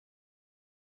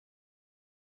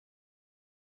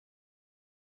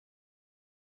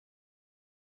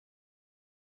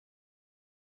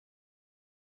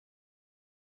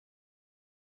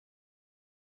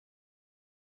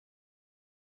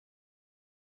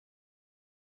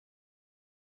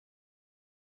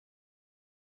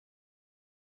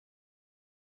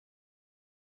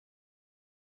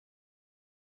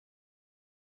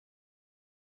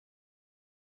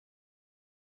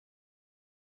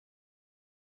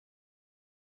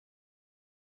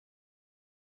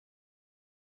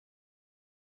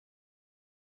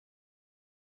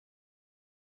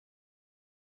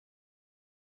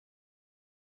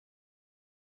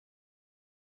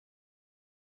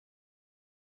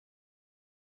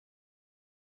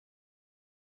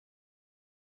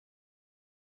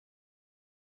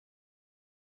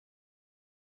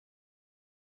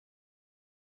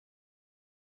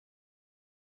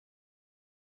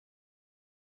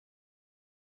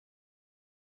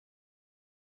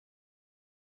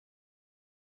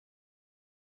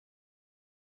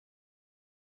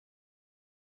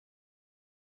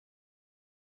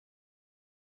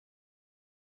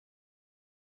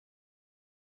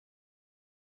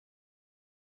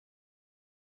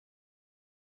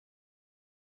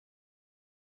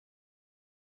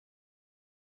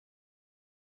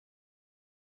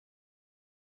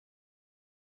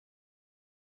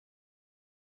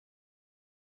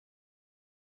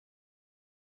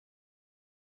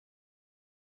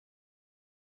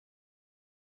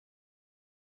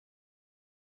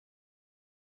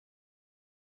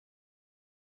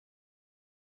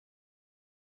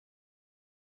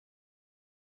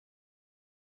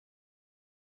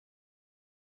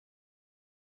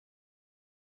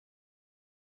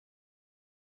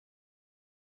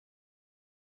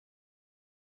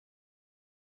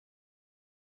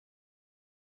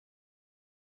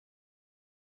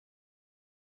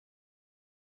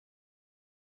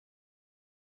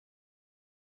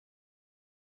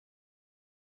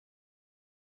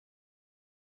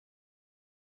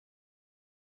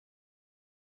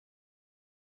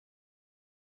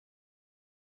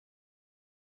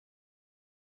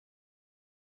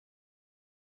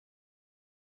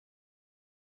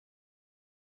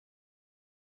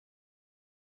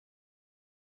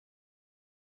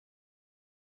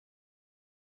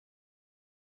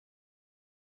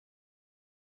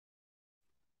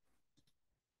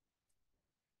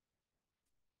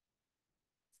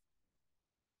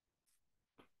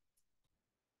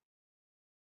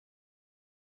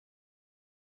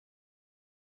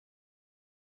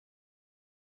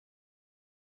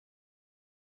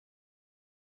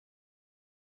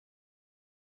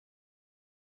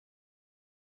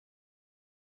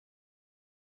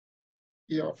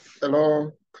Yeah,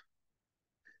 hello,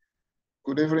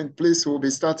 good evening. Please, we'll be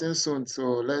starting soon, so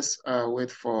let's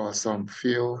wait for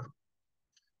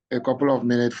a couple of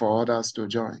minutes for others to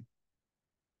join.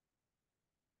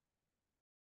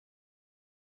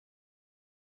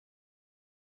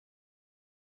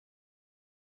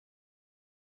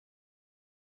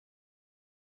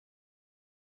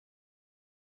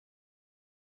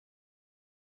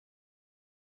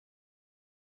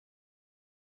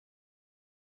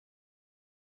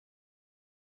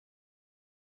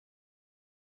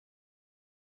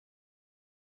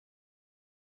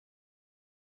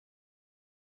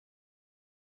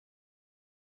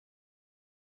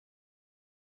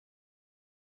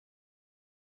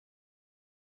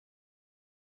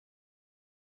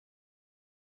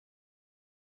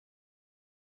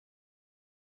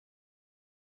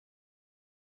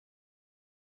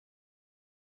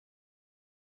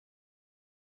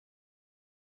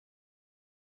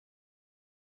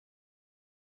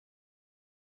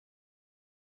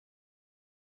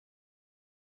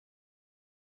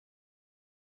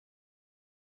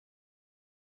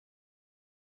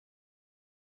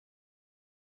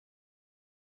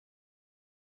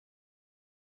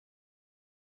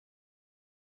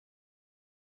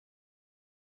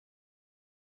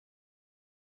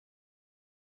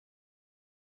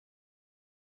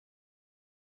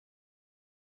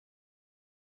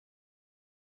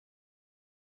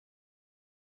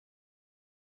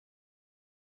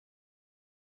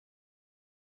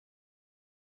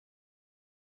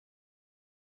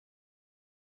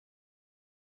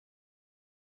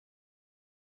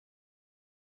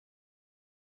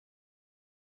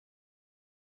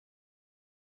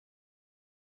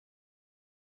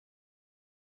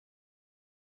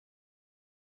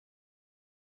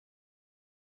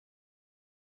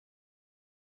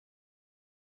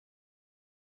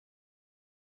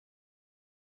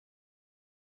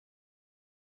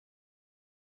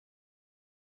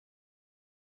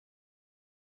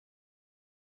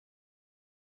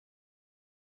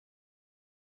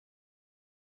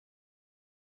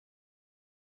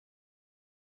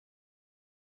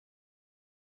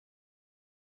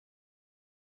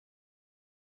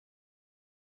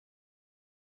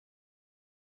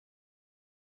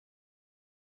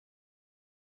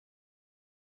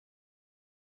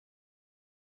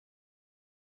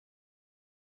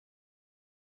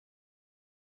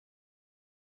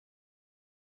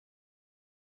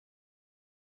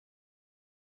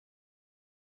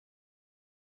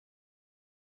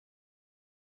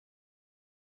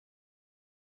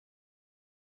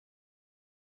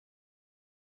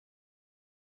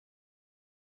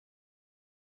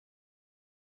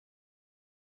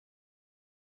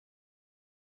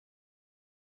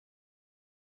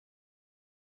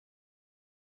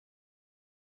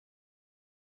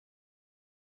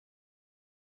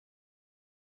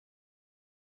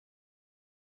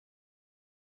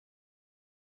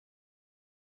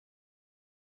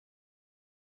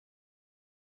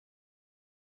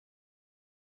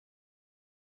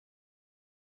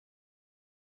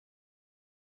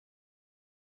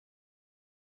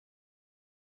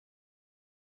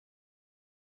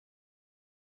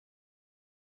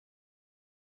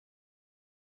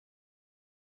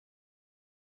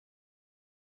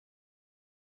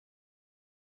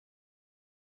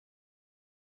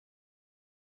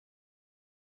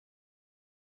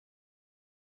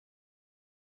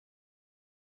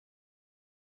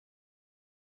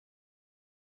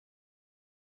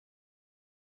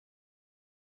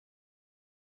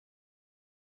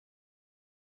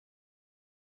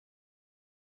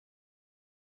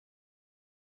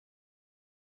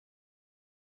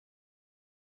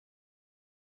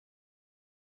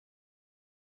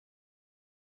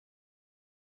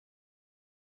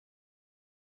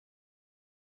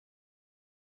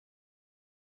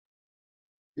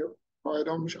 Yep.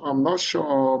 I'm not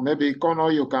sure. Maybe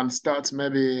Conor, you can start.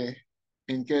 Maybe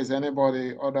in case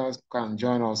anybody others can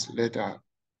join us later.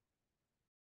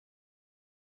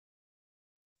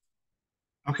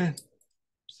 Okay,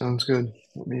 sounds good.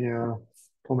 Let me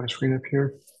pull my screen up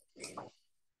here.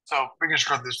 So we can just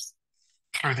go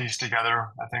through these together.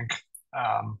 I think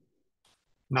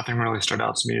nothing really stood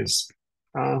out to me as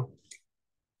uh,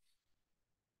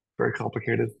 very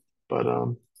complicated, but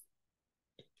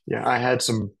yeah, I had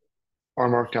some R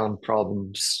Markdown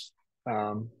problems.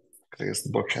 'Cause I guess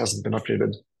the book hasn't been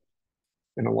updated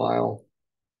in a while,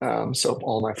 so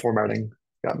all my formatting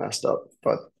got messed up,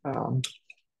 but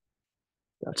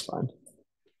that's fine.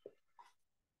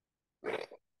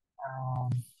 Um,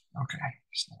 okay,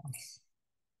 so,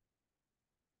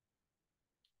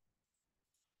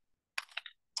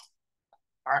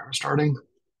 all right, we're starting.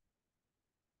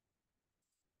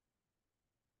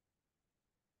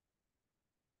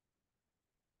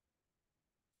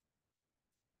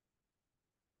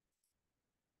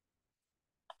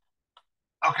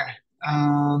 Okay.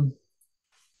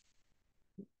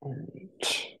 All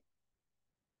right.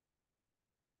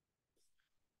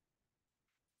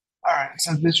 All right.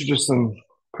 So these are just some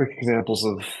quick examples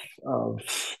of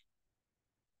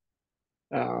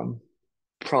um,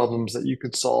 problems that you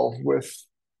could solve with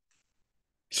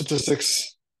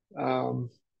statistics um,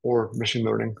 or machine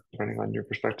learning, depending on your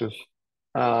perspective.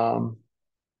 Um,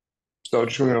 so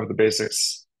just going over the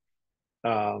basics.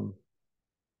 Um,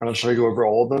 I'm not sure I go over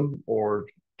all of them or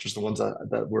just the ones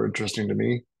that were interesting to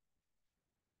me.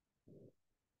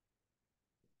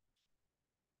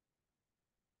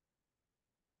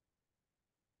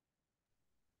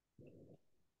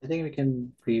 I think we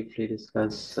can briefly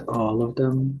discuss all of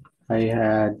them. I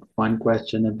had one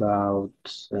question about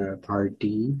part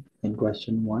D in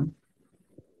question one.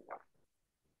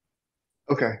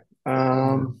 Okay.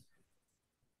 Yeah.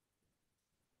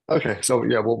 Okay. So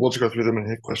yeah, we'll just go through them and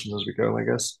hit questions as we go, I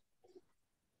guess.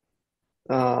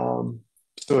 Um,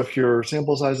 so if your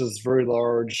sample size is very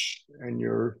large and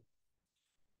your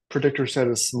predictor set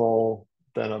is small,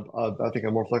 then I think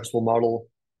a more flexible model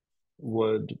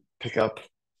would pick up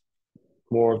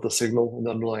more of the signal in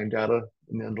the underlying data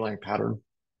and the underlying pattern.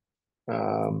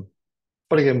 Um,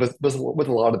 but again, with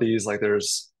a lot of these, like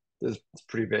it's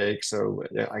pretty vague, so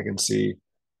yeah, I can see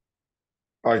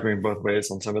arguing both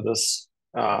ways on some of this.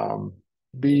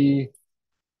 B,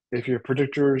 if your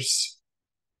predictors,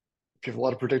 if you have a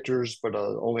lot of predictors but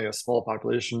only a small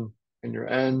population in your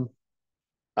N,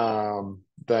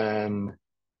 then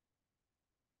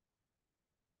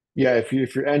yeah, if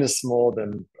your N is small,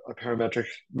 then a parametric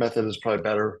method is probably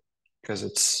better because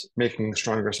it's making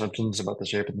stronger assumptions about the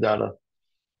shape of the data.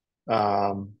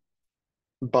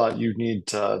 But you need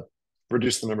to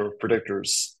reduce the number of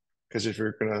predictors because if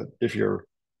you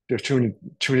have too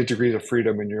many degrees of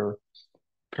freedom in your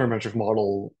parametric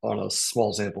model on a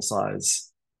small sample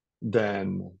size,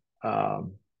 then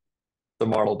the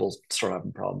model will start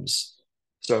having problems.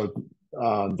 So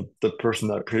the person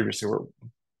that previously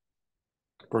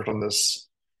worked on this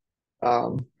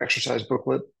exercise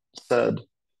booklet said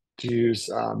to use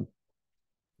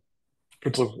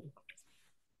principal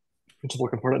principal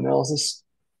component analysis,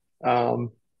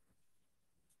 um,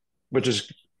 which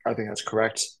is I think that's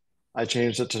correct. I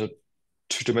changed it to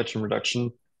two-dimension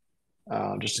reduction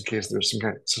just in case there's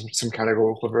some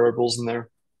categorical variables in there.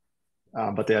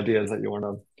 But the idea is that you want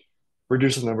to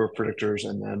reduce the number of predictors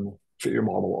and then fit your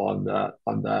model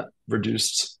on that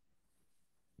reduced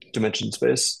dimension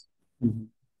space. Mhm.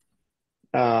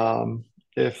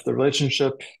 If the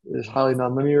relationship is highly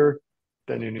nonlinear,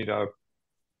 then you need a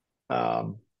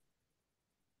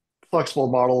flexible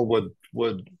model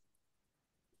would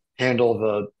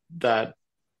handle that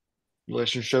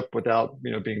relationship without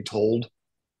being told.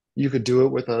 You could do it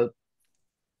with a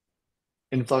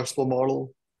inflexible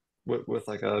model with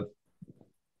like a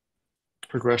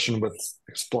progression with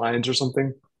like splines or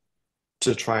something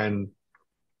to try and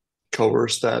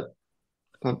coerce that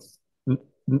uh,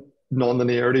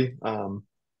 non-linearity.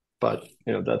 But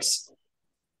that's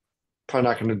probably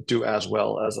not going to do as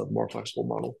well as a more flexible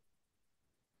model.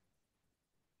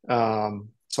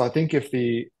 So I think if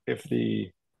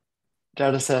the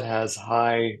data set has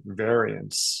high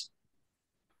variance,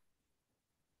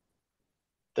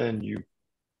 then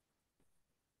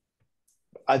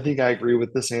I think I agree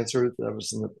with this answer that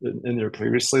was in there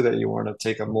previously that you want to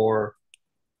take a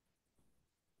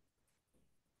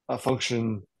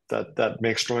function that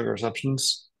makes stronger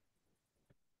assumptions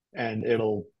and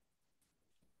it'll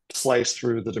slice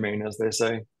through the domain, as they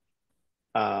say.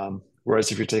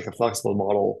 Whereas if you take a flexible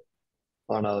model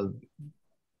on a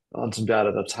on some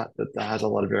data that has a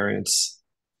lot of variance,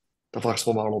 the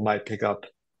flexible model might pick up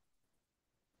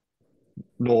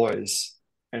noise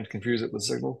and confuse it with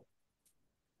signal.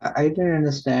 I didn't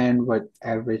understand what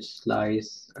average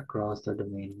slice across the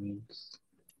domain means.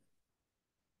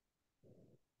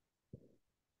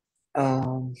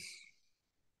 Um,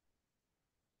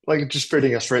 like just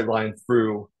fitting a straight line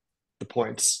through the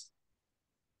points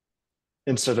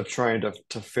instead of trying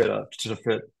to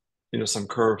fit some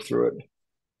curve through it.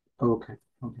 Okay,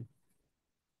 okay.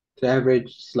 So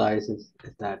average slice is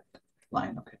that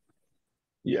line, okay.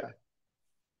 Yeah.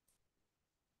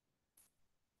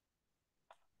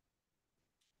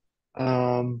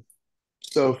 Um,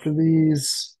 so for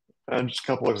these, just a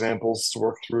couple examples to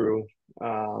work through.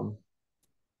 Um,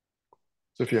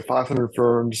 so if you have 500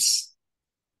 firms,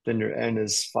 then your N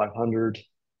is 500,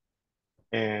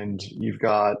 and you've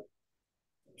got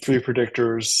three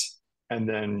predictors, and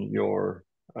then your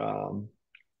um,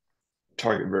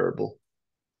 target variable,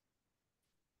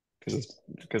 because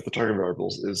the target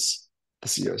variables is the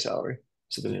CEO salary.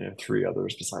 So then you have three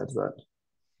others besides that.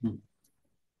 Hmm.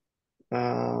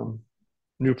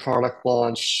 New product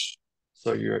launch.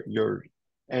 So your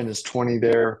N is 20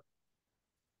 there.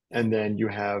 And then you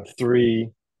have 3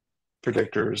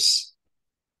 predictors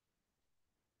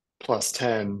plus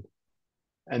 10.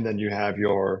 And then you have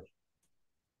your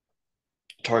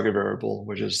target variable,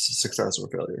 which is success or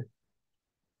failure.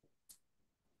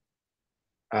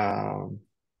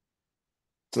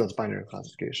 So that's binary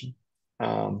classification.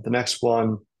 The next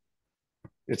one,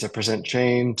 it's a percent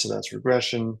change, so that's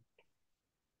regression.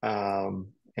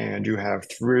 And you have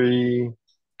 3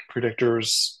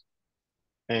 predictors,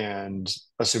 and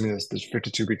assuming there's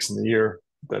 52 weeks in the year,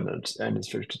 then the N is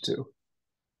 52.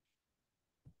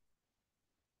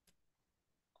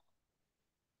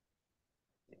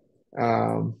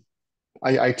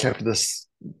 I kept this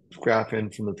graph in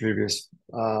from the previous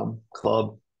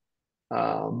club.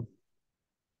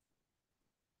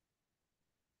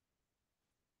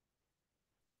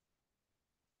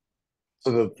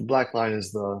 So the black line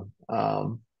is the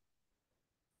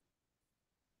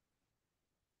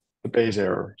Bayes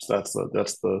error. So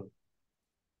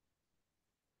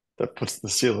that puts the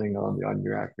ceiling on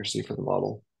your accuracy for the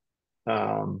model.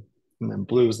 And then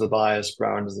blue is the bias,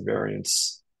 brown is the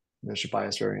variance. There's your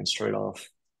bias variance trade-off.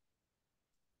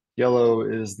 Yellow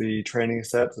is the training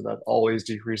set, so that always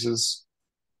decreases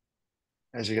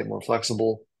as you get more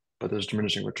flexible, but there's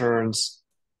diminishing returns.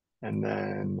 And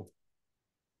then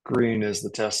green is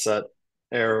the test set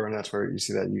error, and that's where you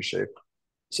see that U shape.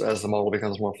 So as the model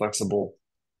becomes more flexible,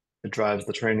 it drives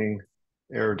the training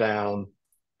error down,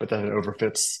 but then it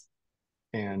overfits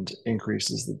and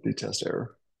increases the test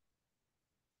error.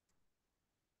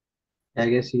 I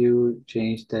guess you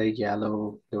changed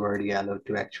the word yellow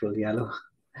to actual yellow.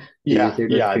 Yeah,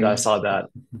 Previously it was I green. saw that,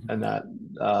 and that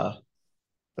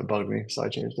bugged me, so I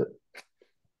changed it.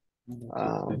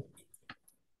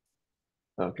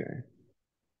 Okay.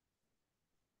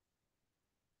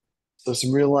 So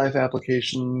some real life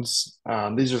applications.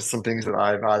 These are some things that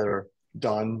I've either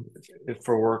done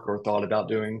for work or thought about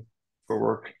doing for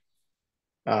work.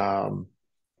 But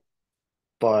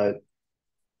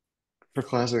for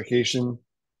classification,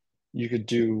 you could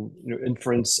do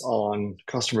inference on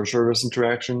customer service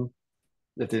interaction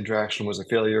if the interaction was a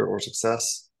failure or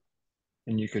success,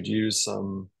 and you could use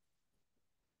some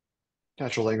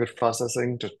natural language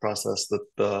processing to process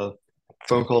the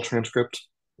phone call transcript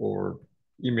or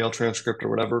email transcript or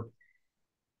whatever.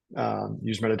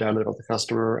 Use metadata about the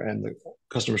customer and the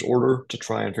customer's order to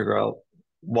try and figure out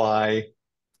why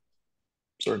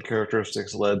certain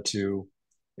characteristics led to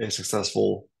a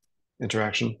successful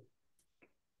interaction.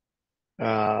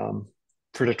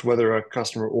 Predict whether a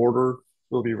customer order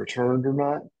will be returned or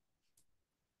not.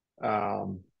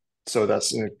 So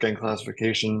that's again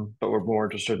classification, but we're more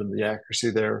interested in the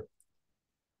accuracy there.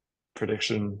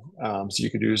 Prediction. So you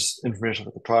could use information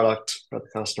about the product, about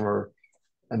the customer,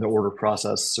 and the order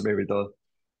process. So maybe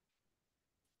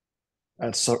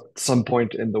at some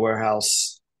point in the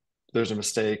warehouse, there's a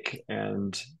mistake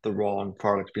and the wrong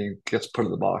product gets put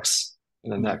in the box,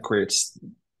 and then that creates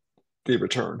the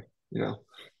return.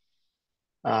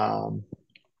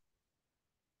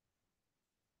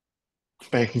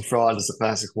 Banking fraud is a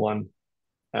classic one.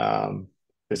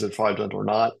 Is it fraudulent or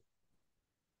not?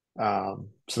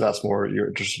 So that's more you're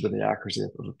interested in the accuracy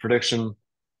of the prediction.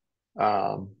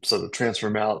 So the transfer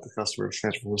amount, the customer's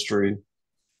transfer history,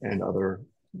 and other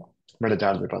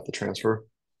metadata about the transfer.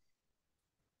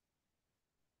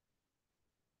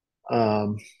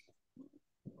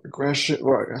 Regression,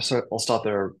 so I'll stop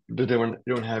there. Did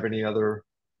anyone have any other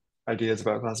ideas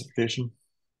about classification?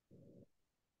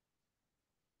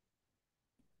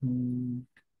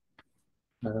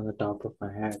 Not on the top of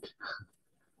my head.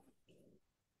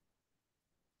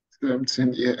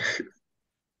 Something, yeah.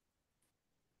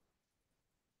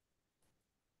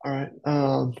 All right.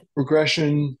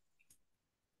 Regression.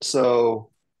 So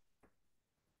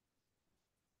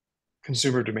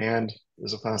consumer demand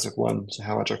is a classic one. So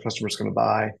how much our customers going to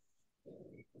buy.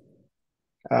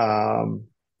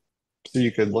 So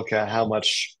you could look at how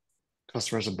much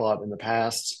customers have bought in the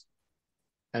past,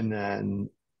 and then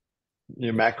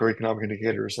macroeconomic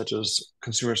indicators such as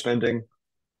consumer spending,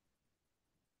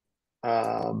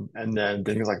 and then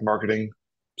things like marketing.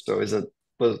 So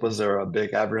was there a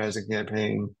big advertising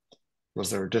campaign? Was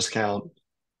there a discount?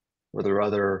 Were there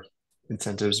other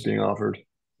incentives being offered?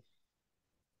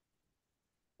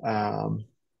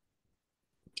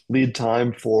 Lead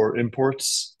time for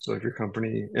imports. So if your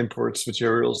company imports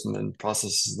materials and then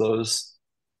processes those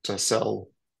to sell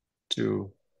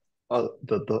to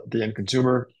the end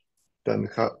consumer, then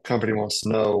the company wants to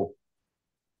know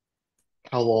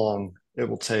how long it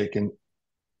will take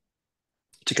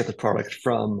to get the product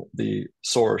from the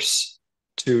source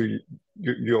to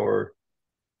your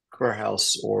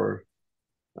warehouse or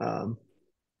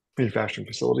manufacturing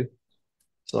facility.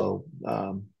 So,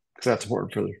 because that's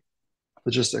important for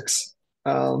logistics.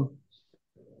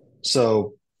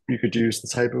 So you could use the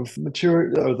type of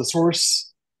material, or the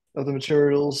source of the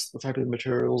materials, the type of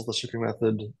materials, the shipping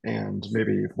method, and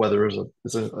maybe weather is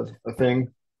a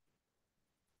thing.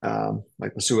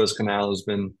 Like the Suez Canal has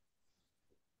been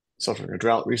suffering a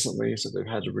drought recently, so they've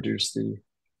had to reduce the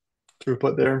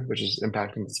throughput there, which is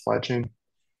impacting the supply chain.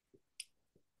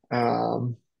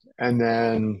 And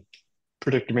then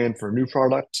predict demand for a new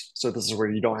product. So this is where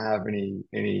you don't have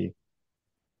any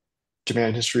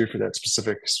demand history for that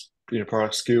specific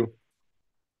product SKU.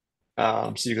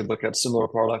 So you could look at similar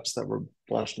products that were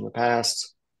launched in the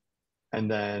past, and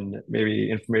then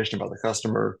maybe information about the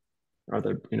customer, or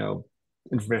the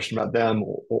information about them,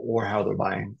 or how they're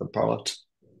buying the product.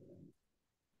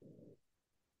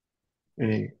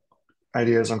 Any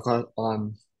ideas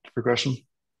on progression?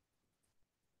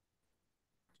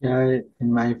 Yeah,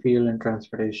 in my field in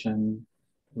transportation,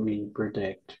 we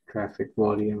predict traffic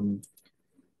volume,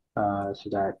 so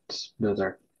that those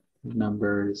are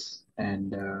numbers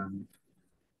and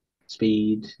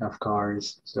speed of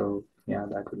cars. So yeah,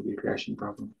 that would be a regression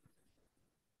problem.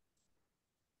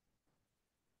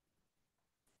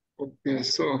 Okay,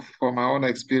 so from my own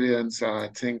experience, I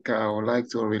think I would like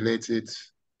to relate it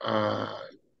to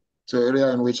area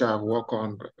in which I've worked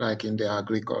on, like in the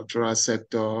agricultural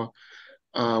sector.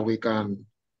 We can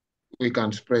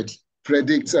predict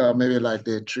maybe like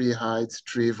the tree height,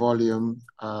 tree volume,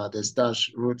 the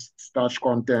starch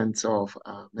content of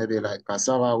maybe like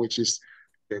cassava, which is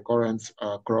the current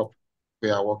crop we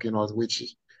are working on,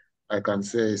 which I can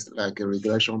say is like a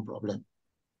regression problem.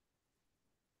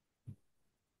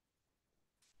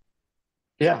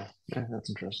 Yeah, that's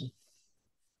interesting.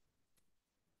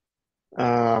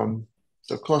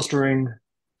 So clustering,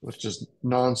 which is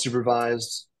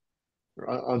non-supervised or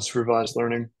unsupervised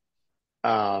learning.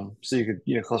 So you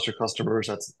could cluster customers.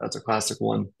 That's a classic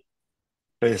one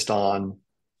based on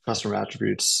customer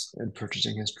attributes and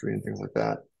purchasing history and things like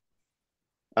that.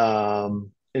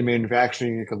 In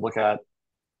manufacturing, you can look at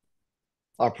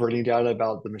operating data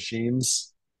about the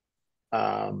machines,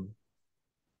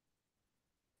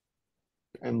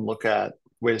 and look at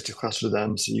ways to cluster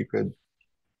them so you could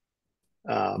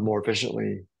more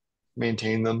efficiently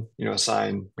maintain them,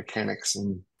 assign mechanics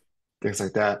and things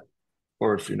like that.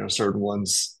 Or if, certain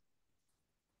ones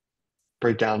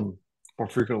break down more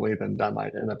frequently, then that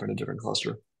might end up in a different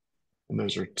cluster. And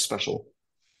those are special.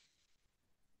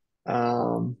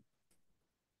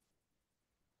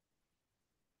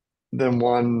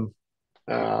 Then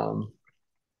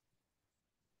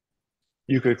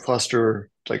you could cluster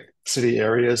like city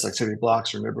areas, like city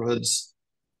blocks or neighborhoods,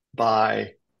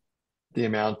 by the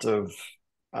amount of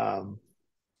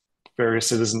various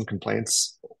citizen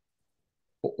complaints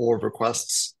or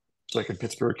requests. So like in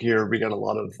Pittsburgh here, we get a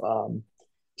lot of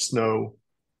snow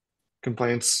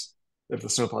complaints if the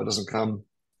snowplow doesn't come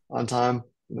on time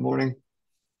in the morning.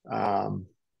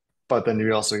 But then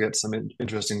you also get some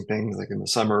interesting things like in the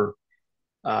summer.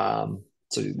 So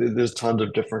there's tons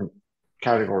of different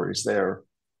categories there,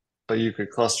 but you could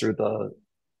cluster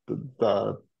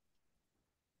the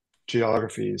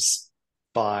geographies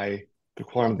by the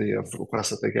quantity of requests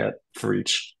that they get for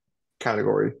each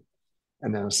category,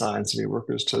 and then assign city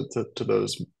workers to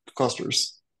those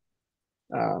clusters.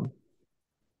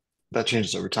 That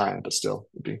changes over time, but still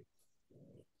would be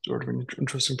sort of an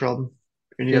interesting problem.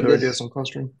 Any other ideas on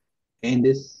clustering? In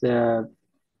this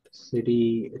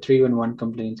city 311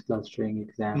 complaints clustering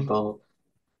example,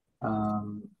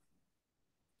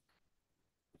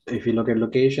 if you look at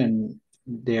location,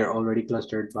 they're already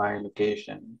clustered by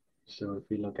location. So if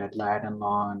you look at lat and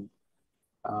lon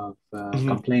of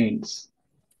complaints,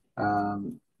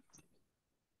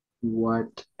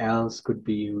 what else could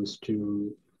be used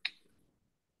to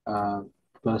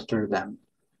cluster them?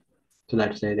 So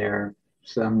let's say there are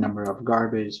some number of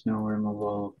garbage, snow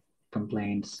removal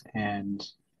complaints, and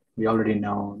we already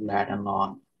know lat and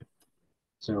lon.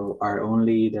 So are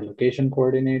only the location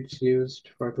coordinates used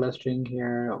for clustering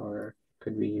here, or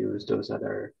could we use those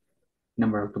other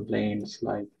number of complaints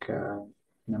like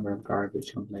number of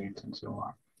garbage complaints and so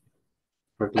on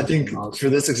for I think clustering also? for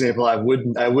this example, I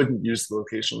wouldn't use the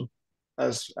location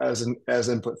as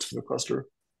input to the cluster,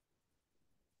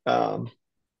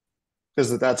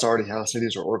 because that's already how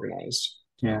cities are organized.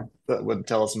 Yeah. That wouldn't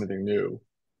tell us anything new,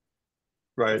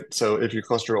 right? So if you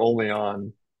cluster only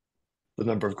on the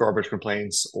number of garbage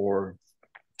complaints or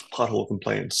pothole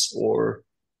complaints or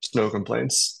snow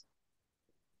complaints,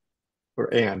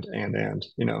 or and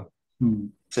Hmm.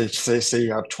 Say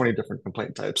you have 20 different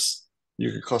complaint types.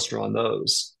 You could cluster on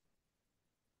those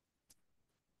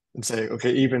and say,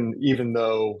 okay, even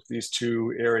though these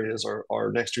two areas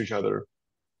are next to each other,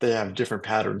 they have different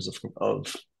patterns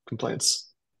of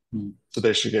complaints. Hmm. So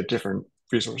they should get different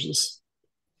resources.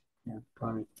 Yeah,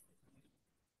 got it.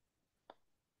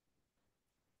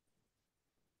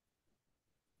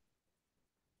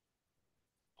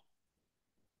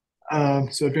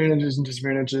 So advantages and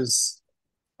disadvantages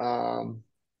um,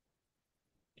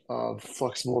 of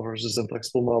flexible versus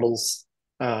inflexible models.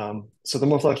 So the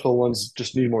more flexible ones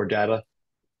just need more data,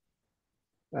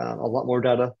 a lot more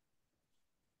data.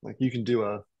 Like you can do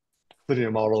a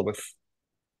linear model with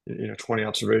 20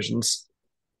 observations.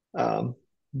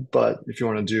 But if you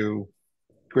want to do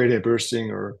gradient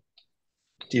boosting or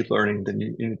deep learning, then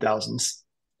you need thousands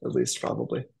at least,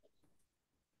 probably.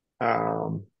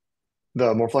 Um,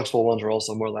 the more flexible ones are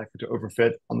also more likely to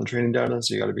overfit on the training data,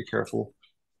 so you got to be careful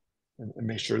and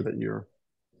make sure that you're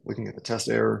looking at the test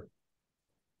error.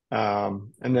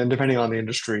 And then depending on the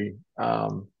industry,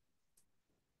 some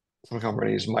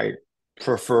companies might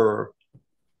prefer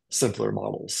simpler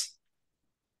models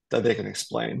that they can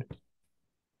explain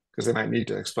because they might need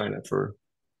to explain it for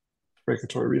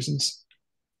regulatory reasons.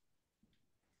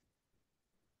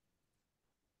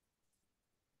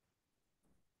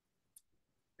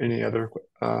 Any other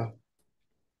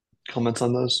comments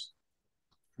on those?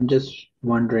 I'm just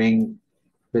wondering,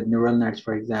 with neural nets,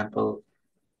 for example,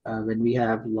 when we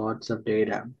have lots of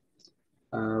data,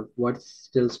 what's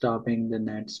still stopping the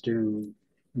nets to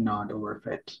not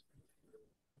overfit?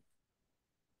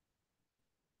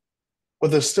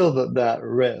 Well, there's still that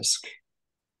risk,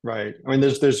 right? I mean,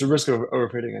 there's a risk of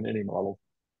overfitting in any model,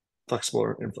 flexible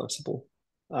or inflexible.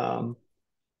 Um,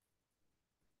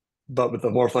 but with the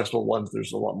more flexible ones,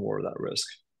 there's a lot more of that risk,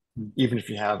 Hmm. even if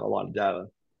you have a lot of data.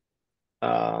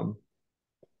 Um,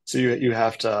 so you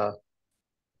have to,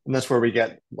 and that's where we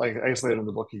get, like I guess later in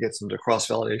the book, you get into cross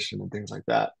validation and things like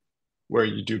that, where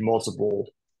you do multiple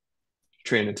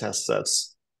train and test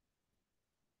sets,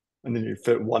 and then you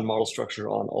fit one model structure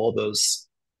on all those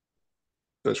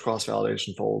cross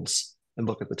validation folds and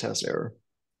look at the test error.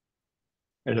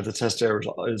 And if the test error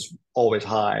is always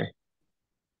high,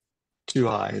 too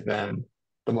high, then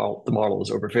the model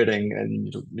is overfitting,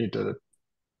 and you need to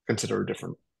consider a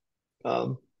different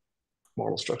um,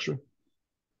 model structure.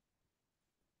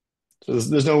 So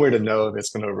there's no way to know if it's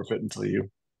going to overfit until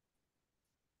you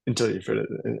fit it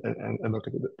and look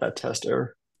at that test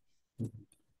error.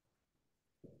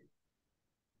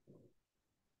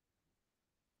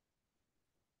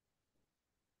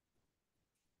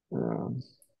 Um,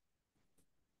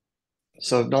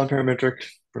 so non-parametric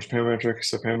versus parametric.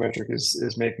 So parametric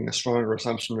is making a stronger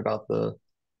assumption about the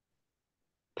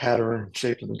pattern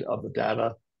shape of the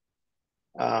data.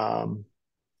 Um,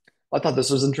 I thought this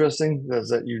was interesting, is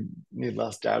that you need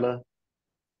less data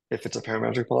if it's a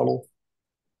parametric model,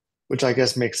 which I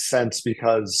guess makes sense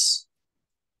because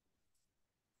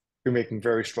you're making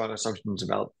very strong assumptions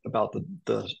about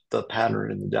the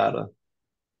pattern in the data.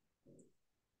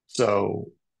 So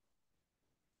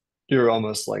you're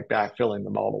almost like backfilling the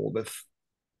model with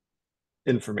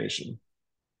information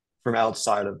from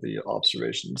outside of the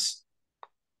observations.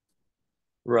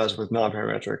 Whereas with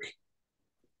non-parametric,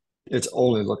 it's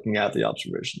only looking at the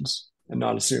observations and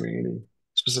not assuming any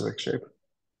specific shape.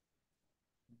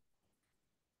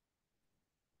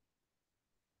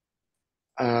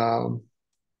 Um,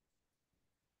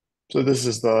 so this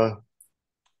is the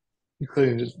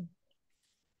Euclidean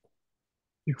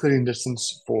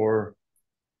distance for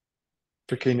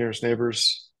k nearest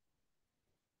neighbors.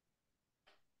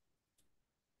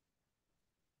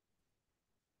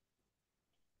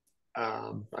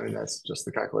 I mean, that's just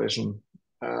the calculation.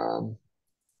 So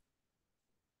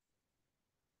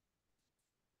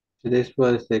this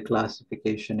was the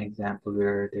classification example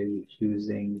where they're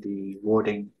using the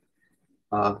voting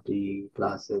of the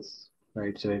classes,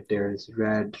 right? So if there is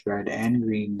red, red, and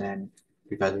green, then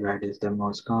because red is the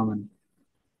most common,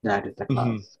 that is the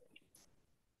Mhm. class.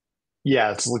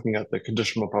 Yeah, it's looking at the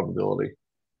conditional probability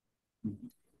Mhm.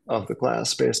 of the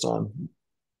class based on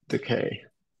the k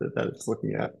that it's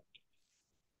looking at.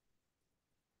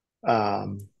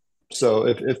 Um, so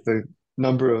if the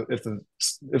number of if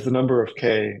the number of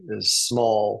k is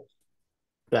small,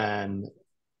 then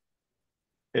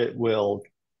it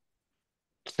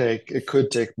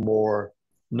could take more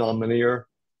nonlinear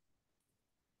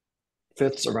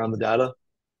fits around the data.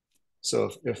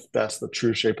 So if that's the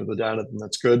true shape of the data, then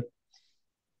that's good.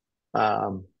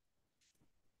 Um,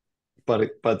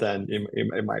 but then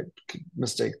it might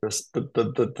mistake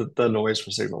the noise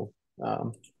for signal.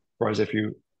 Whereas if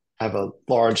you have a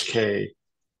large K,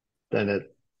 then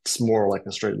it's more like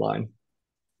a straight line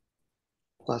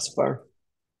classifier.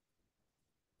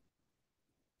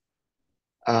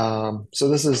 So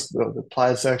this is the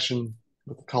applied section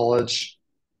with the college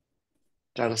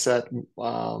data set.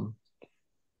 Were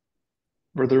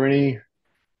there any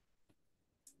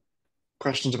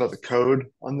questions about the code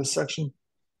on this section?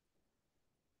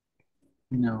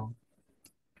 No,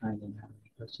 I didn't have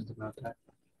any questions about that.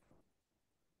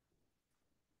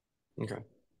 Okay.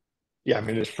 Yeah, I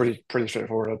mean, it's pretty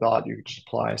straightforward. I thought you could just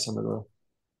apply some of the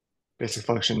basic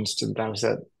functions to the data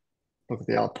set, look at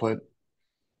the output.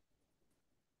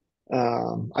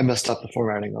 I messed up the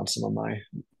formatting on some of my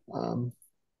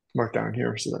markdown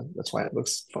here, so that's why it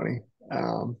looks funny.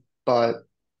 But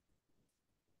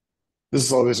this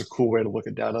is always a cool way to look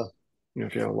at data.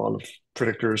 If you have a lot of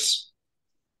predictors,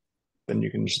 then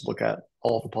you can just look at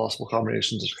all the possible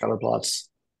combinations of scatter plots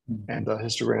and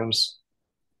histograms.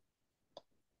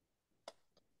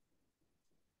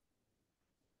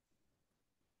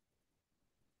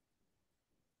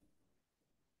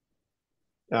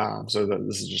 So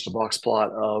this is just a box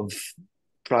plot of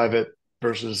private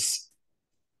versus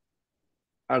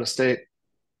out of state.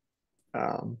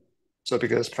 So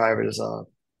because private is a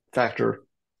factor,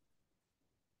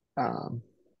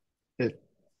 it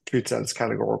treats that as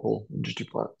categorical in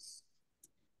ggplot.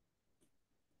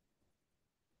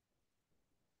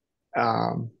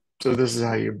 So this is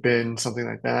how you bin something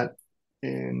like that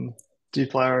in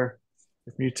dplyr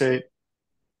with mutate.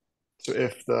 So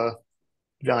if the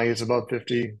value is above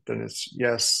 50, then it's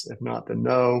yes. If not, then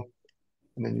no.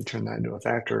 And then you turn that into a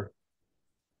factor.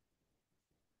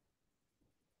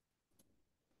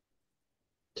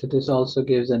 So this also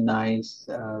gives a nice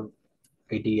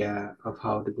idea of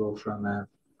how to go from a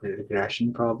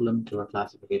regression problem to a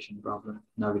classification problem.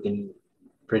 Now we can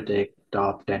predict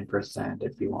top 10%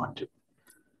 if we want to.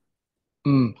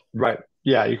 Right.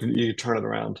 Yeah, you can turn it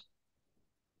around.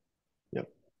 Yep.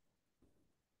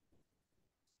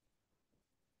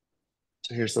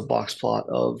 So here's the box plot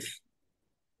of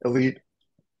elite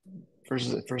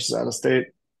versus out of state.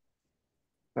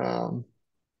 Again,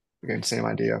 same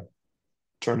idea.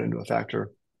 Turn it into a factor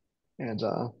and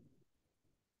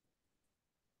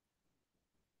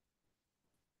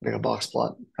make a box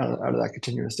plot out of that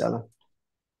continuous data.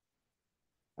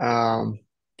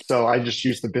 So I just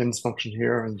use the bins function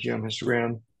here in the genome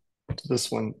histogram.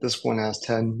 So this one has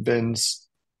 10 bins,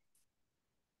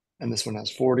 and this one has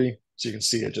 40. So you can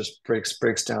see it just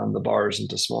breaks down the bars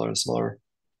into smaller and smaller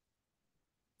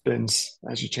bins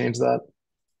as you change that.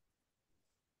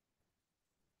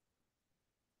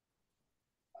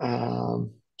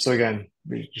 So again,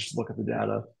 we just look at the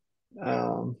data,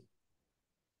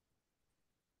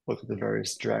 look at the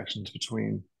various interactions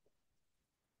between.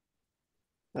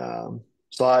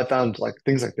 So I found like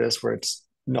things like this where it's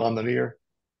non-linear,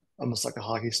 almost like a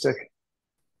hockey stick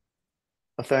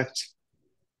effect.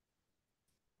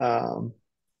 So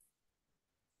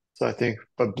I think,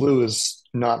 but blue is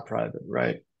not private,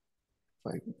 right?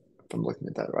 Like if I'm looking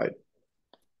at that right.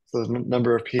 So the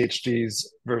number of PhDs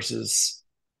versus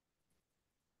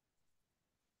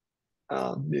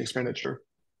the expenditure.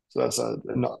 So that's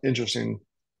an interesting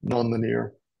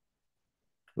nonlinear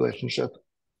relationship.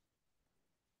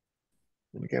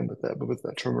 And again, with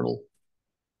that terminal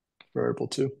variable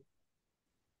too.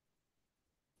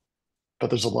 But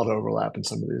there's a lot of overlap in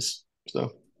some of these.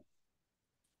 So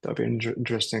that'd be an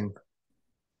interesting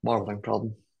modeling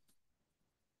problem.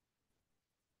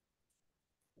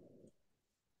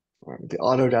 All right, the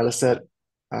auto data set,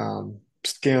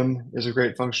 skim is a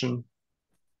great function.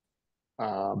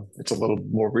 It's a little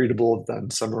more readable than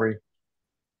summary.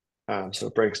 So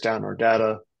it breaks down our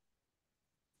data,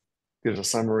 gives a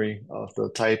summary of the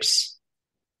types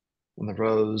and the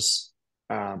rows,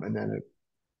 and then it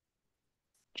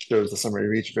shows the summary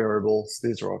of each variable. So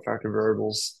these are our factor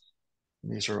variables.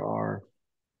 And these are our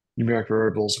numeric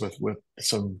variables with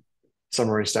some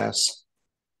summary stats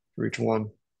for each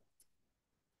one.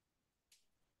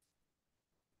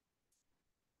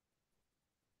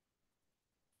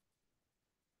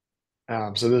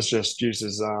 So this just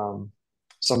uses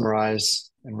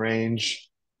summarize and range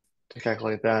to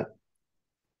calculate that.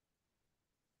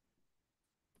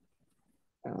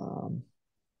 So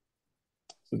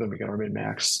then we get our min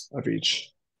max of each.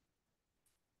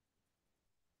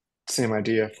 Same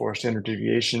idea for standard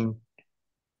deviation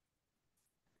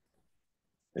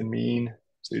and mean.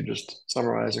 So you just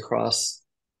summarize across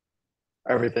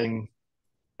everything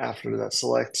after that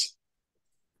select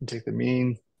and take the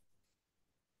mean.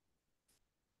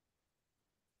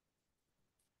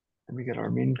 And we get our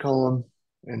mean column.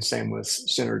 And same with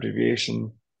standard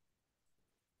deviation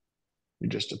You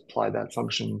just apply that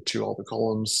function to all the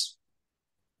columns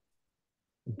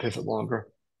and pivot longer.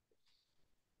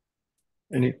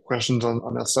 Any questions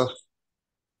on that stuff?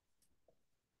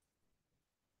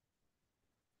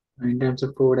 In terms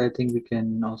of code, I think we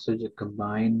can also just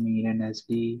combine mean and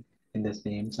SD in the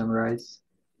same summarize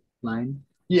line.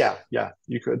 Yeah,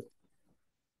 you could.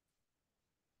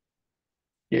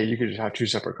 Yeah, you could just have two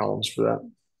separate columns for that.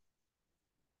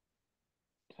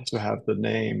 So have the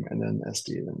name and then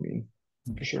SD and then mean,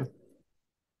 for sure.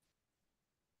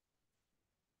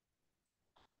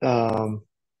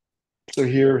 So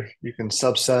here you can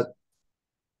subset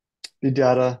the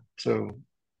data. So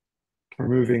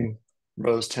removing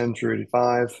rows 10 through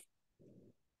 85.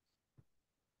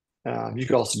 You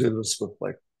could also do this with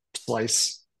like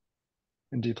slice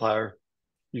and dplyr.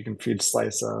 You can feed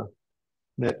slice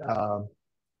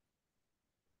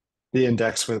the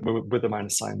index with the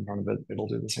minus sign in front of it. It'll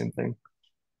do the same thing.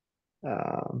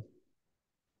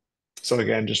 So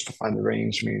again, just to find the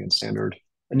range, mean, and standard.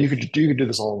 And you could do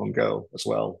this all in one go as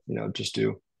well. Just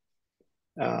do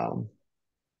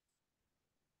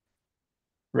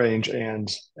range and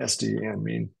SD and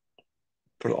mean.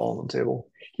 Put it all in one table.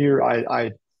 Here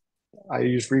I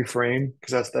use reframe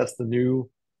because that's the new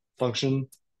function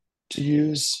to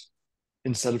use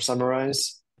instead of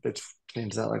summarize. They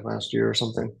changed that like last year or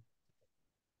something.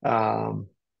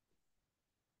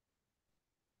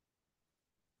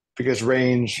 Because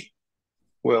range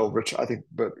will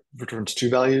returns two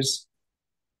values.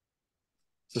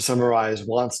 So summarize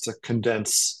wants to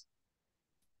condense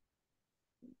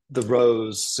the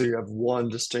rows so you have one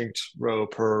distinct row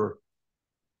per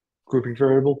grouping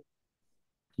variable.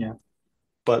 Yeah.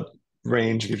 But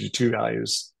range gives you two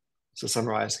values. So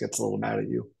summarize gets a little mad at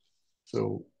you.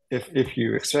 So if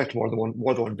you expect more than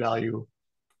one value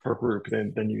per group,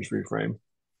 then use reframe.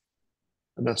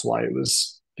 And that's why it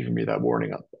was giving me that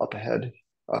warning up ahead,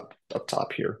 up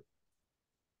top here.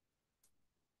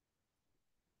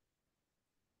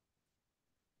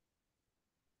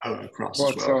 Across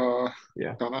as well.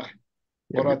 Yeah.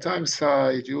 But at times,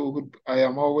 I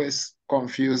am always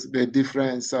confused the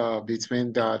difference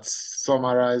between that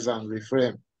summarize and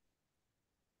reframe.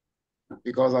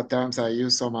 Because at times I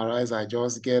use summarize, I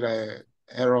just get a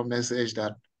error message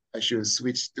that I should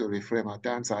switch to reframe. At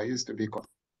times I used to be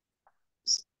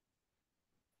confused.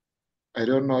 I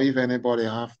don't know if anybody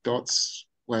have thoughts.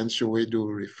 When should we do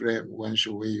reframe? When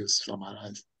should we use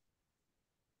summarize?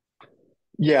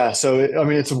 Yeah, so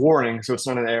it's a warning, so it's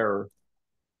not an error.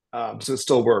 So it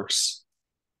still works.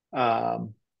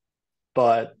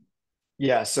 But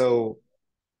yeah, so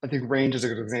I think range is a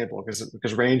good example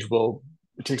because range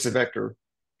it takes a vector,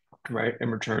 right,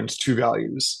 and returns two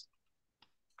values,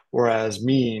 whereas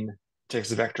mean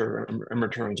takes a vector and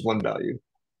returns one value.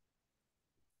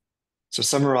 So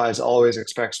summarize always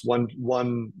expects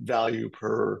one value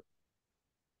per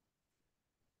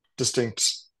distinct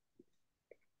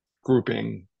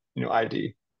grouping,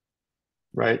 ID,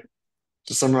 right?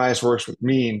 So summarize works with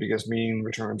mean because mean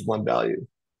returns one value.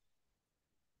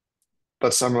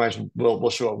 But summarize will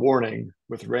show a warning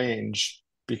with range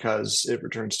because it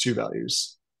returns two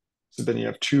values. So then you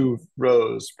have two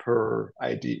rows per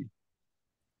ID.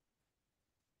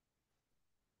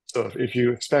 So if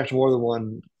you expect more than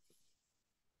one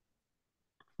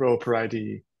row per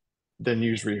ID, then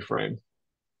use reframe.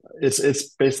 It's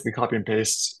basically copy and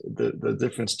paste. The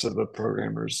difference to the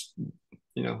programmers,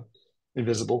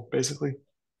 invisible basically.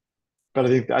 But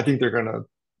I think they're gonna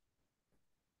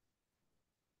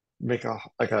make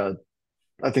I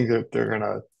think that they're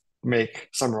gonna make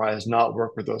summarize not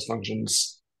work with those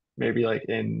functions maybe like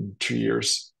in 2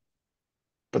 years.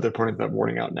 But they're putting that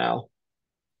warning out now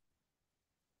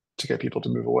to get people to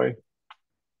move away.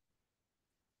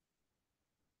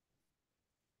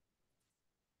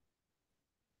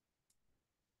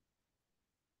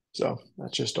 So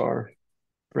that's just our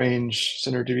range,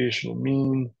 standard deviation, and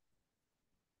mean.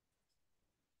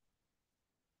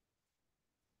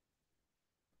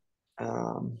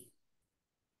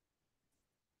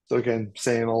 So again,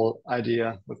 same old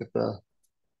idea. Look at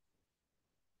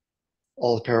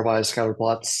all the pairwise scatter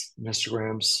plots and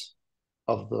histograms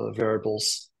of the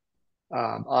variables.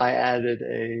 I added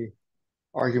a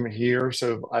argument here,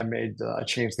 so I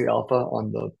changed the alpha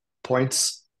on the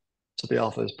points, so the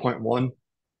alpha is 0.1,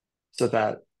 so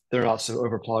that they're not so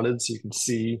overplotted, so you can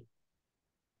see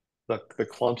the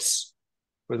clumps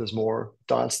where there's more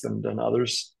dots than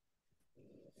others.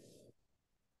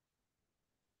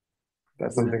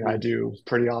 That's something I do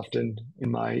pretty often in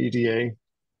my EDA.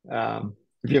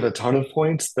 If you have a ton of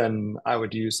points, then I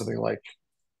would use something like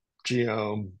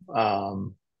Geom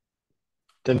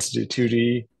Density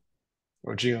 2D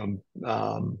or Geom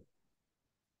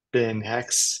bin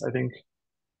hex, I think,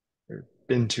 or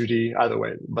bin 2D, either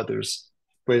way. But there's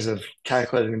ways of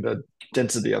calculating the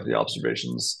density of the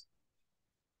observations,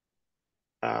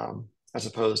 as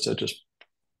opposed to just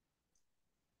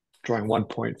drawing 1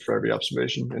 point for every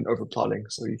observation and overplotting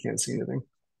so you can't see anything.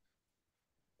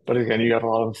 But again, you have a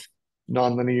lot of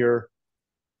nonlinear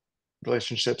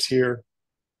relationships here.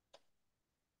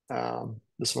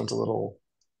 This one's a little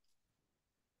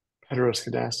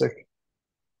heteroscedastic.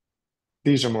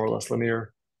 These are more or less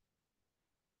linear.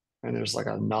 And there's like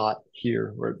a knot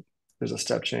here where there's a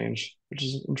step change, which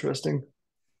is interesting.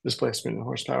 Displacement and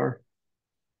horsepower.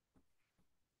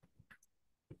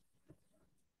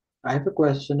 I have a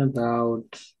question about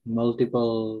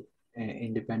multiple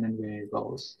independent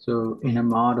variables. So in a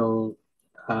model,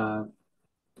 for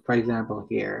example,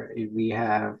 here, if we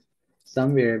have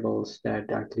some variables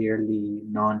that are clearly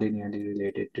non-linearly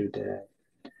related to the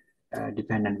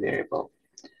dependent variable,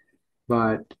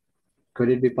 but could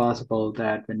it be possible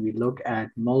that when we look at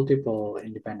multiple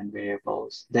independent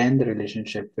variables, then the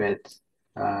relationship with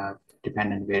uh,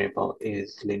 dependent variable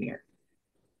is linear?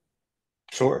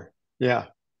 Sure. Yeah.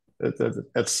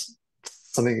 That's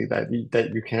something that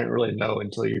you can't really know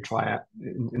until you try it,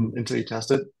 until you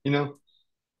test it, you know?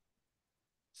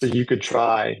 So you could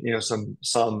try,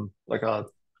 some like a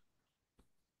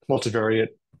multivariate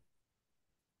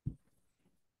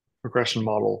regression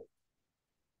model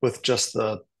with just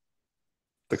the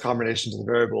combinations of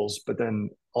the variables, but then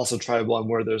also try one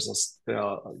where there's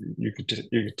you could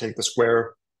take the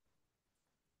square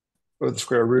or the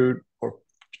square root, or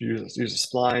use a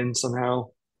spline somehow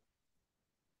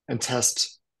and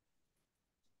test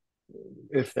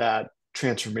if that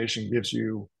transformation gives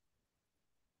you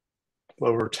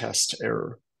lower test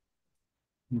error.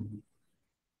 Mm-hmm.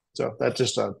 So that's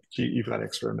just you've got to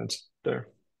experiment there.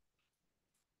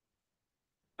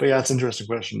 But yeah, it's an interesting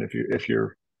question. If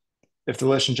the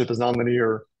relationship is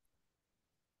nonlinear,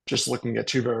 just looking at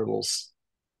two variables,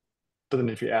 but then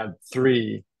if you add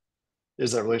three,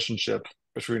 is that relationship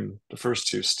between the first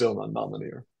two still not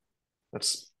nonlinear?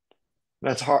 That's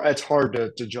hard. It's hard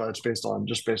to judge based on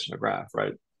a graph,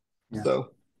 right? Yeah.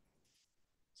 So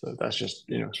that's just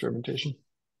experimentation.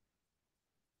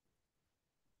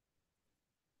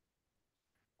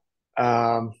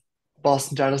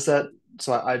 Boston data set.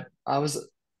 So I was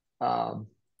and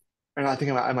I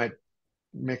think I might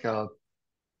make a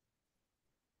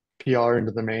PR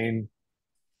into the main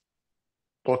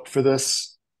book for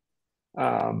this.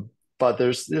 But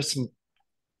there's some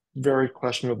very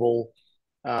questionable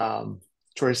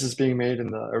choices being made in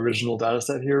the original data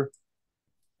set here.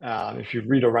 If you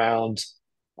read around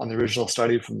on the original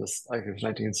study from this, like it was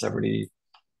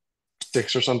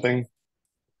 1976 or something,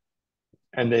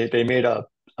 and they made a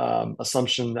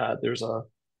assumption that there's a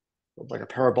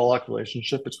parabolic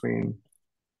relationship between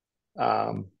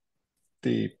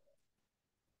the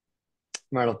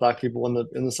amount of black people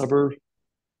in the suburb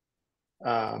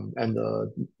and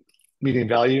the median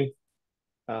value.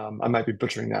 I might be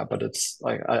butchering that, but it's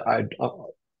like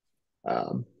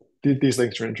these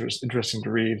links are interesting to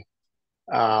read.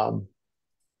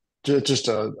 Just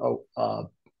another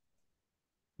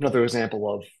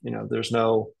example of there's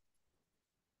no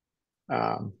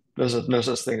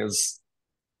such thing as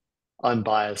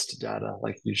unbiased data.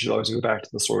 Like you should always go back to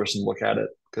the source and look at it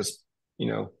because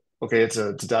okay, it's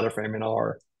a data frame in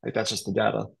R, like that's just the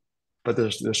data, but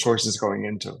there's choices going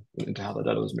into how the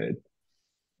data was made.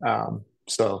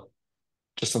 So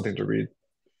just something to read.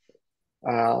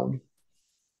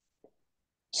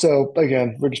 So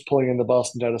again, we're just pulling in the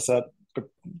Boston data set, but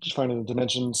just finding the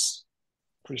dimensions,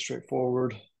 pretty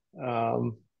straightforward.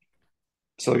 So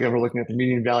again, we're looking at the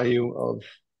median value of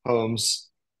homes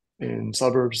in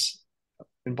suburbs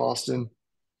in Boston.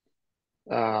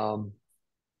 So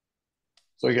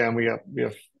again, we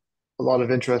have a lot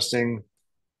of interesting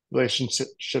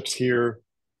relationships here.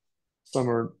 Some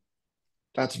are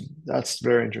that's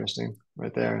very interesting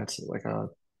right there. It's like a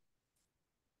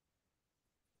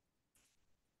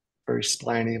very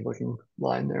spliney looking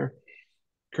line there,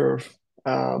 curve.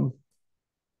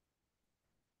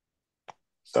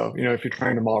 So if you're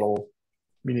trying to model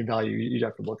median value, you'd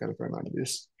have to look at a fair amount of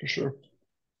these for sure.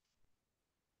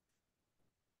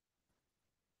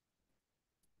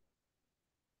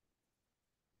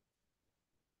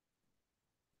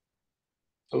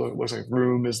 So it looks like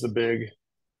room is the big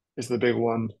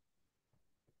one,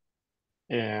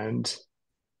 and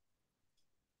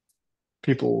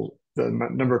the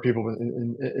number of people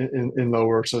in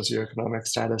lower socioeconomic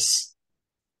status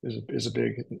is a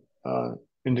big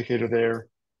indicator there.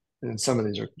 And some of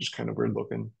these are just kind of weird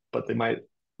looking, but they might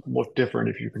look different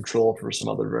if you control for some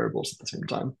other variables at the same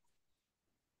time.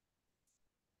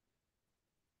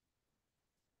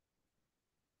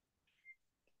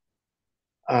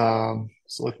 So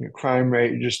looking at crime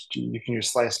rate, you can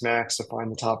use slice max to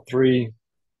find the top three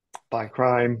by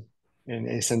crime in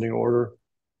ascending order.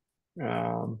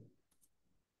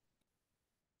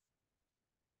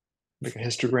 Make a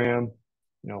histogram,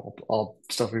 all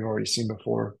stuff we've already seen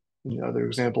before in the other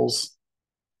examples.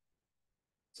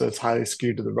 So it's highly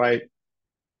skewed to the right.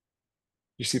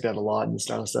 You see that a lot in the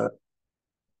style set.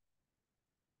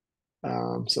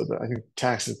 So I think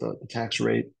tax is the tax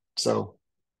rate. So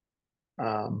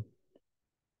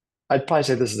I'd probably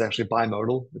say this is actually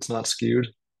bimodal. It's not skewed.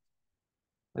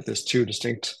 Like there's two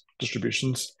distinct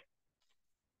distributions.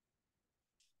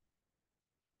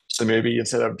 So maybe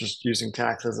instead of just using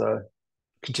tax as a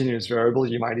continuous variable,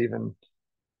 you might even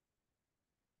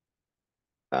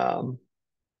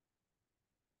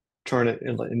turn it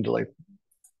into like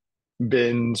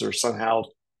bins or somehow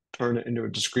turn it into a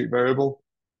discrete variable.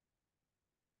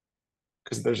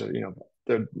 Because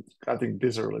I think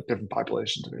these are like different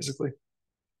populations basically.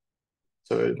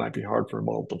 So it might be hard for a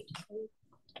model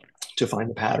to find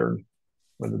a pattern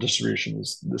when the distribution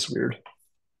is this weird.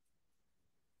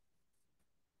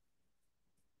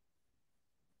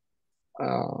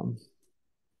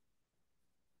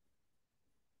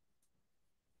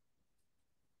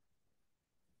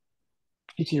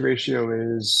 PT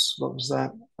ratio is, what was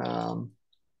that? I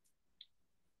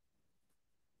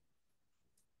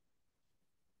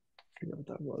forget what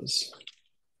that was.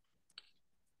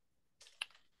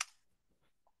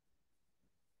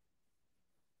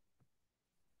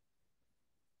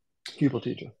 Pupil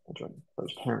teacher. That's right. That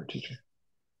was parent teacher.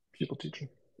 Pupil teacher.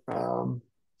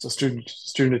 So student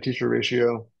to teacher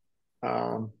ratio.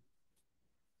 So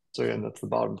again, that's the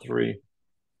bottom three.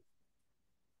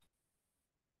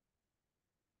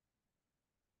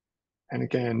 And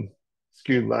again,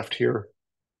 skewed left here.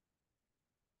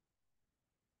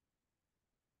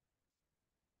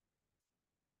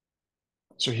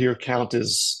 So here count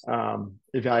is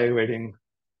evaluating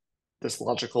this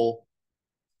logical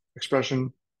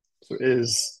expression. So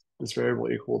is this variable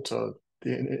equal to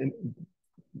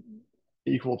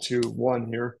equal to one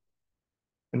here,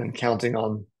 and then counting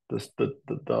on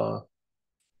the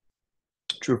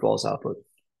true false output.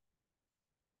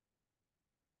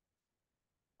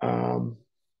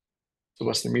 So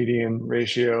what's the median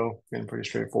ratio? Again, pretty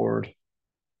straightforward.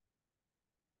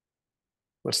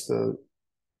 What's the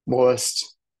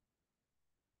lowest?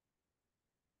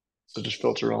 So just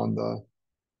filter on the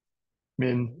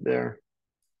min there.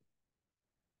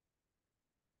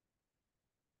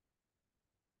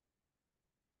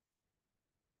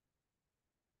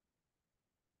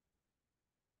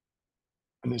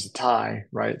 And there's a tie,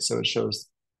 right? So it shows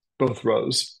both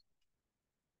rows.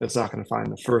 It's not going to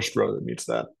find the first row that meets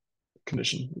that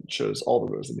condition. It shows all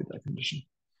the rows that meet that condition.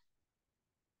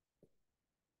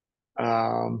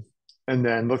 And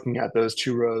then looking at those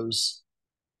two rows,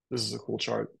 this is a cool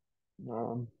chart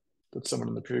that someone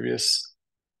in the previous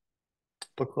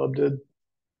book club did.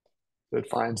 That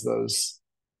finds those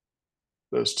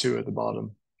two at the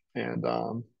bottom and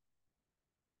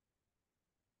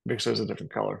makes those a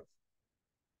different color.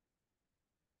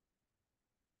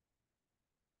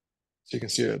 So you can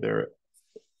see that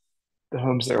the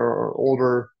homes there are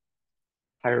older,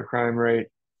 higher crime rate,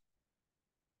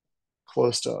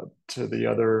 close to the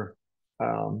other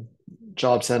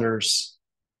job centers,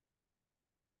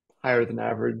 higher than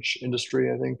average industry,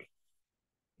 I think,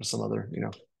 or some other,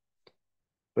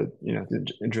 but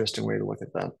interesting way to look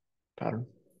at that pattern.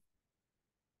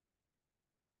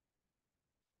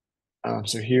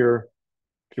 So here,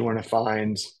 if you want to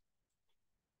find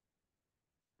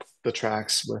the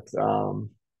tracks with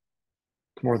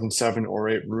more than 7 or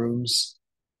 8 rooms,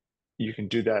 you can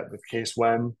do that with case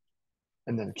when,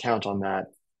 and then count on that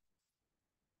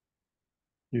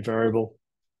new variable.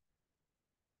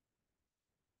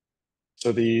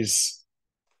 So these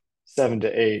 7 to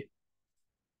 8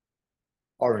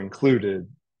 are included,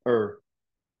 or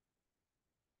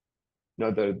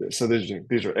no, so these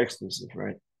are exclusive,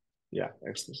 right? Yeah,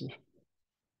 exclusive.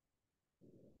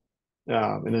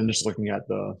 And then just looking at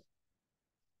the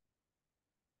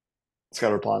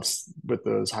scatter plots with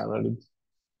those highlighted.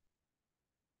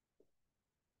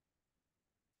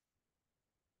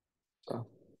 So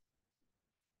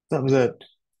that was it.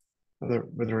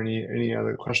 Were there any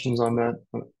other questions on that,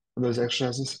 on those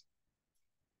exercises?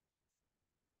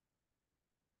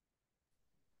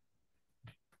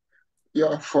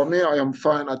 Yeah, for me, I am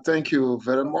fine. I thank you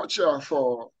very much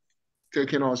for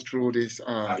taking us through this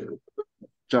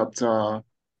chapter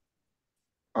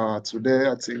today.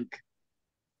 I think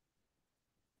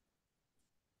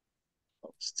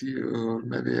still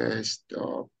maybe